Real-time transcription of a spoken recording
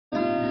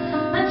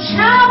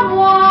child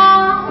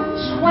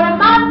wants what a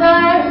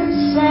mother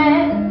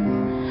said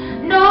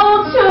no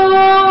to.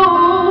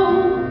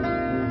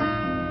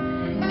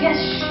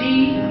 Guess she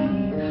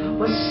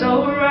was so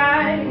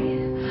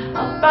right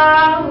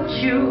about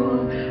you.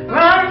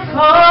 Run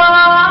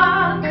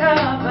for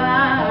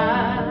cover,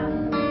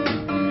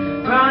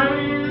 run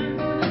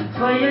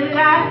for your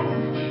life.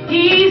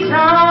 He's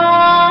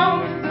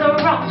on the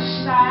wrong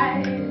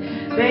side,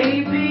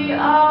 baby,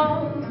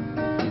 of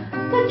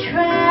the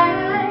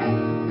track.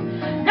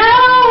 No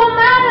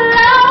matter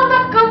love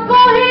that can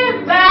pull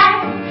him back,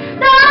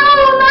 no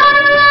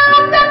matter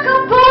love that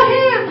can pull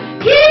him,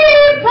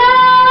 keep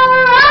on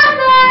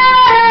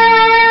running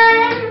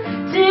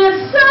till your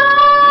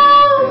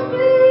soul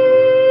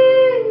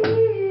bleeds.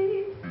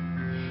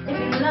 If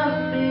you love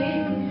me,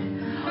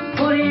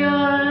 put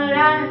your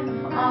life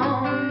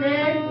on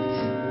it.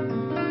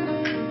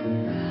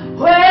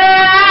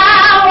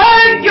 Where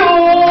were you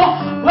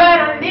when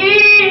I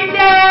needed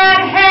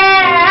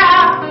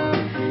help?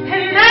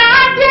 And I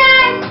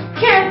just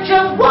can't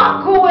just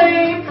walk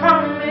away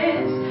from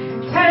this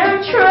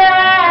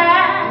temptress.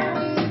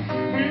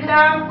 And I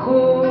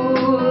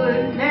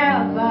could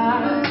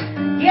never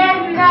get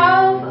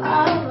enough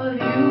of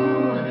you.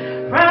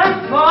 Run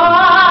for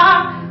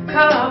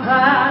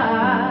cover,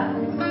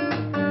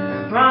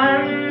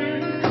 run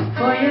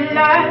for your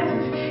life.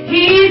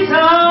 He's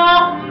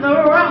on the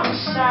wrong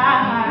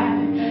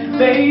side,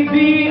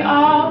 baby,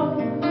 of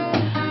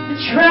the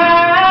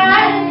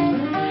track.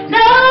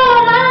 No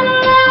matter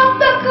love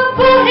that can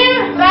pull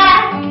him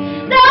back,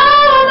 no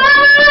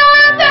matter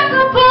love that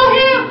can pull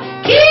him,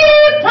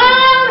 keep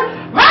on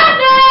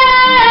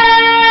running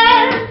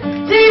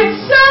till your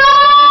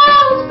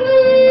soul's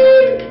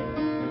bleed.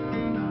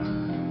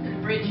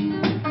 Bridge.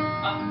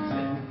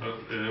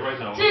 Right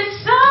now. Till your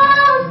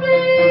soul's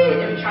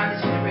bleed. Let me try this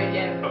from the bridge,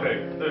 yeah. Okay.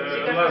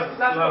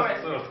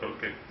 Last chorus.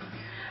 Okay.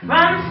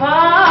 Run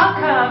for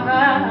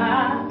cover,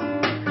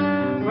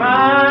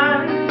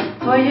 run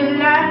for your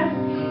life.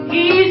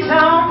 He's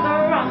on the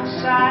wrong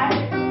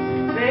side,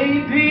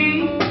 baby,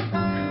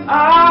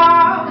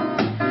 of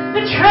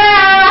the track.